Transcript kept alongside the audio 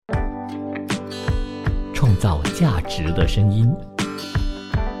创造价值的声音。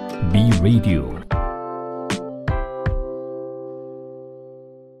B Radio。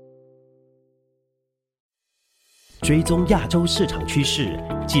追踪亚洲市场趋势，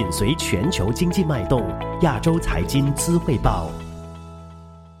紧随全球经济脉动。亚洲财经资汇报。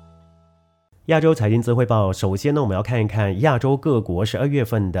亚洲财经资汇报，首先呢，我们要看一看亚洲各国12月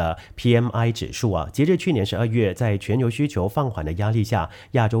份的 PMI 指数啊。截至去年12月，在全球需求放缓的压力下，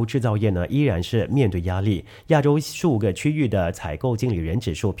亚洲制造业呢依然是面对压力。亚洲数个区域的采购经理人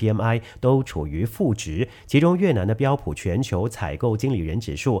指数 PMI 都处于负值，其中越南的标普全球采购经理人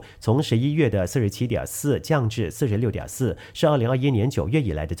指数从11月的 47.4 降至 46.4， 是2021年9月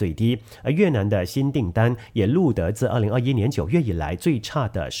以来的最低。而越南的新订单也录得自2021年9月以来最差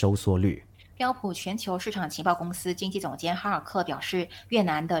的收缩率。标普全球市场情报公司经济总监哈尔克表示，越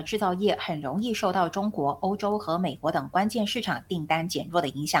南的制造业很容易受到中国、欧洲和美国等关键市场订单减弱的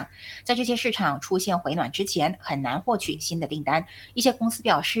影响。在这些市场出现回暖之前，很难获取新的订单。一些公司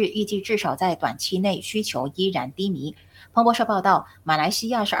表示，预计至少在短期内需求依然低迷。彭博社报道，马来西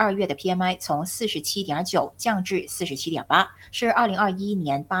亚12月的 PMI 从 47.9 降至 47.8， 是2021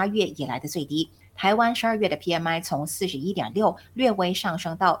年8月以来的最低。台湾12月的 PMI 从 41.6 略微上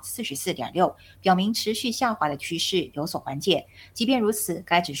升到 44.6， 表明持续下滑的趋势有所缓解。即便如此，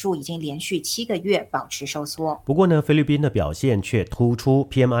该指数已经连续7个月保持收缩。不过呢，菲律宾的表现却突出，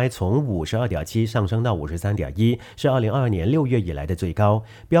 PMI 从 52.7 上升到 53.1， 是2022年6月以来的最高。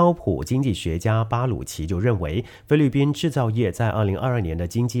标普经济学家巴鲁奇就认为，菲律宾制造业在2022年的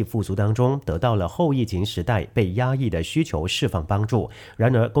经济复苏当中得到了后疫情时代被压抑的需求释放帮助。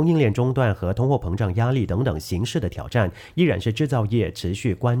然而，供应链中断和通货膨胀压力等等形势的挑战依然是制造业持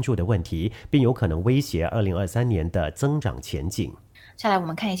续关注的问题，并有可能威胁2023年的增长前景。下来我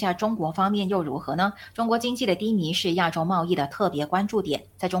们看一下中国方面又如何呢？中国经济的低迷是亚洲贸易的特别关注点。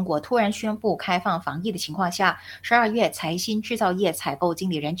在中国突然宣布开放防疫的情况下，12月财新制造业采购经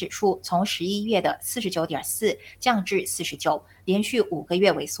理人指数从11月的 49.4 降至 49， 连续5个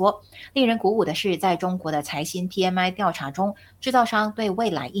月萎缩。令人鼓舞的是，在中国的财新 PMI 调查中，制造商对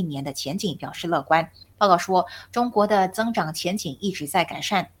未来1年的前景表示乐观。报告说，中国的增长前景一直在改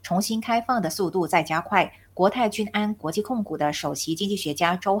善，重新开放的速度在加快。国泰君安国际控股的首席经济学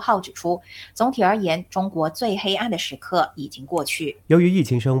家周浩指出，总体而言，中国最黑暗的时刻已经过去。由于疫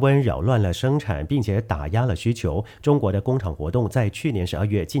情升温扰乱了生产，并且打压了需求，中国的工厂活动在去年12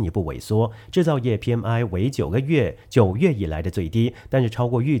月进一步萎缩，制造业 PMI 为9月以来的最低，但是超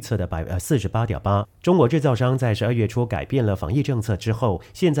过预测的 48.8%。中国制造商在12月初改变了防疫政策之后，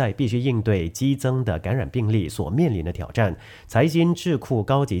现在必须应对激增的感染病例所面临的挑战。财新智库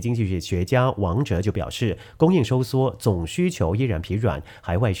高级经济学家王哲就表示，供应收缩，总需求依然疲软，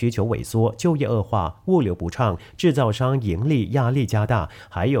海外需求萎缩，就业恶化，物流不畅，制造商盈利压力加大，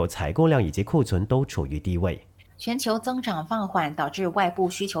还有采购量以及库存都处于低位。全球增长放缓导致外部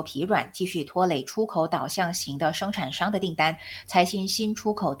需求疲软，继续拖累出口导向型的生产商的订单。财新新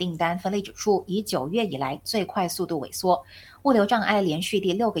出口订单分类指数以9月以来最快速度萎缩。物流障碍连续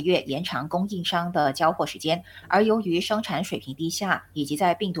第6个月延长供应商的交货时间，而由于生产水平低下，以及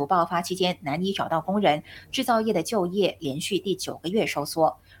在病毒爆发期间难以找到工人，制造业的就业连续第9个月收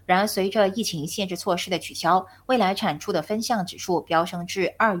缩。然而，随着疫情限制措施的取消，未来产出的分项指数飙升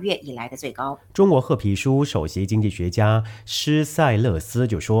至2月以来的最高。中国褐皮书首席经济学家施塞勒斯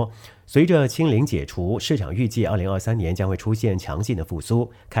就说，随着清零解除，市场预计2023年将会出现强劲的复苏。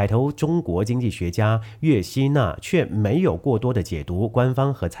凯头中国经济学家岳希娜却没有过多的解读官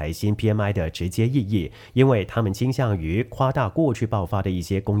方和财新 PMI 的直接意义，因为他们倾向于夸大过去爆发的一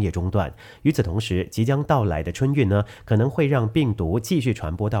些工业中断。与此同时，即将到来的春运呢，可能会让病毒继续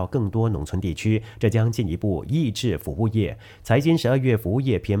传播到更多农村地区，这将进一步抑制服务业。财新12月服务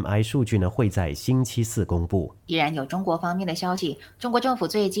业 PMI 数据呢，会在星期四公布。依然有中国方面的消息，中国政府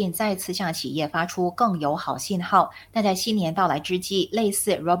最近再次向企业发出更友好信号，但在新年到来之际，类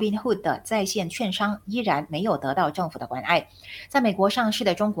似 Robinhood 的在线券商依然没有得到政府的关爱。在美国上市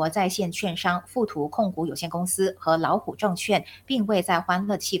的中国在线券商富途控股有限公司和老虎证券并未在欢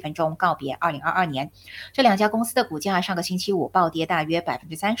乐气氛中告别2022年。这2家公司的股价上个星期五暴跌大约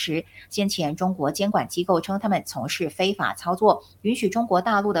 30%。先前中国监管机构称他们从事非法操作，允许中国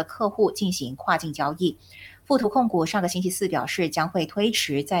大陆的客户进行跨境交易。富途控股上个星期四表示将会推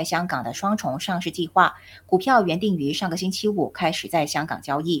迟在香港的双重上市计划，股票原定于上个星期五开始在香港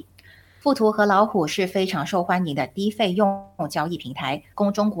交易。富途和老虎是非常受欢迎的低费用交易平台，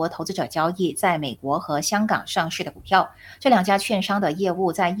供中国投资者交易在美国和香港上市的股票。这两家券商的业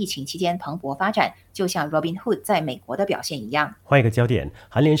务在疫情期间蓬勃发展，就像 Robinhood 在美国的表现一样。换一个焦点，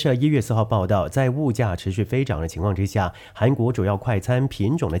韩联社1月4号报道，在物价持续飞涨的情况之下，韩国主要快餐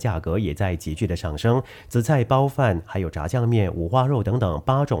品种的价格也在急剧的上升。紫菜包饭、还有炸酱面、五花肉等等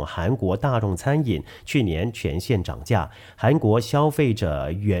8种韩国大众餐饮去年全线涨价。韩国消费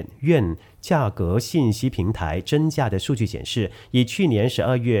者院价格信息平台真价的数据显示，以去年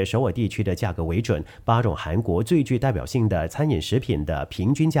12月首尔地区的价格为准，8种韩国最具代表性的餐饮食品的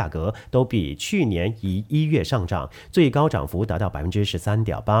平均价格都比去年1月上涨，最高涨幅达到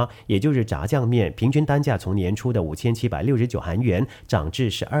 13.8%， 也就是炸酱面平均单价从年初的5769韩元涨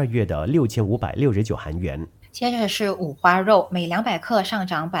至12月的6569韩元。接着是五花肉，每200克上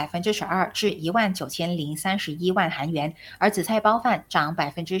涨 12% 至19031万韩元，而紫菜包饭涨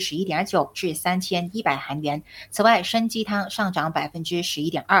 11.9% 至3100韩元。此外，生鸡汤上涨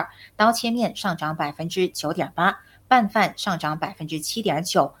 11.2%， 刀切面上涨 9.8%， 拌饭上涨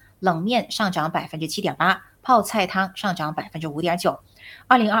 7.9%， 冷面上涨 7.8%， 泡菜汤上涨 5.9%。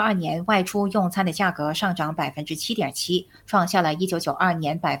2022年外出用餐的价格上涨 7.7%， 创下了1992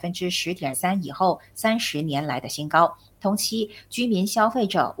年 10.3% 以后30年来的新高。同期居民消费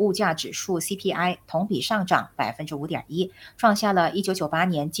者物价指数 CPI 同比上涨 5.1%， 创下了1998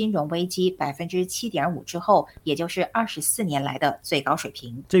年金融危机 7.5% 之后，也就是24年来的最高水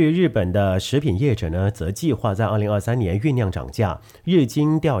平。至于日本的食品业者呢，则计划在2023年酝酿涨价。日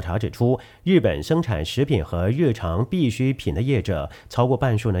经调查指出，日本生产食品和日常必需品的业者超过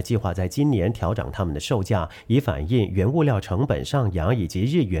半数呢，计划在今年调涨他们的售价，以反映原物料成本上扬以及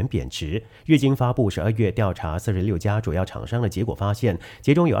日元贬值。日经发布12月调查46家主要厂商的结果发现，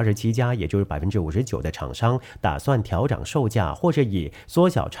其中有27家，也就是 59% 的厂商打算调涨售价，或者以缩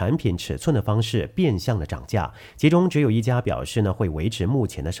小产品尺寸的方式变相的涨价。其中只有1家表示呢会维持目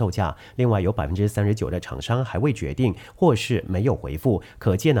前的售价，另外有 39% 的厂商还未决定或是没有回复，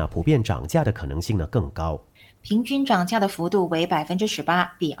可见普遍涨价的可能性呢更高。平均涨价的幅度为 18%，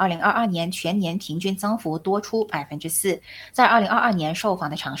 比2022年全年平均增幅多出 4%。 在2022年受访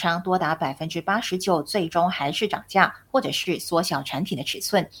的厂商多达 89% 最终还是涨价，或者是缩小产品的尺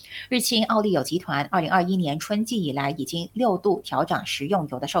寸。日清奥利友集团2021年春季以来已经6度调涨食用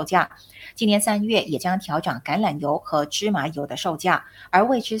油的售价，今年3月也将调涨橄榄油和芝麻油的售价，而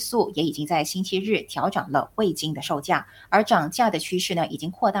味之素也已经在星期日调涨了味精的售价，而涨价的趋势呢已经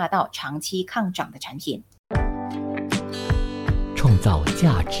扩大到长期抗涨的产品。创造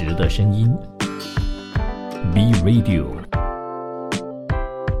价值的声音 ，B Radio。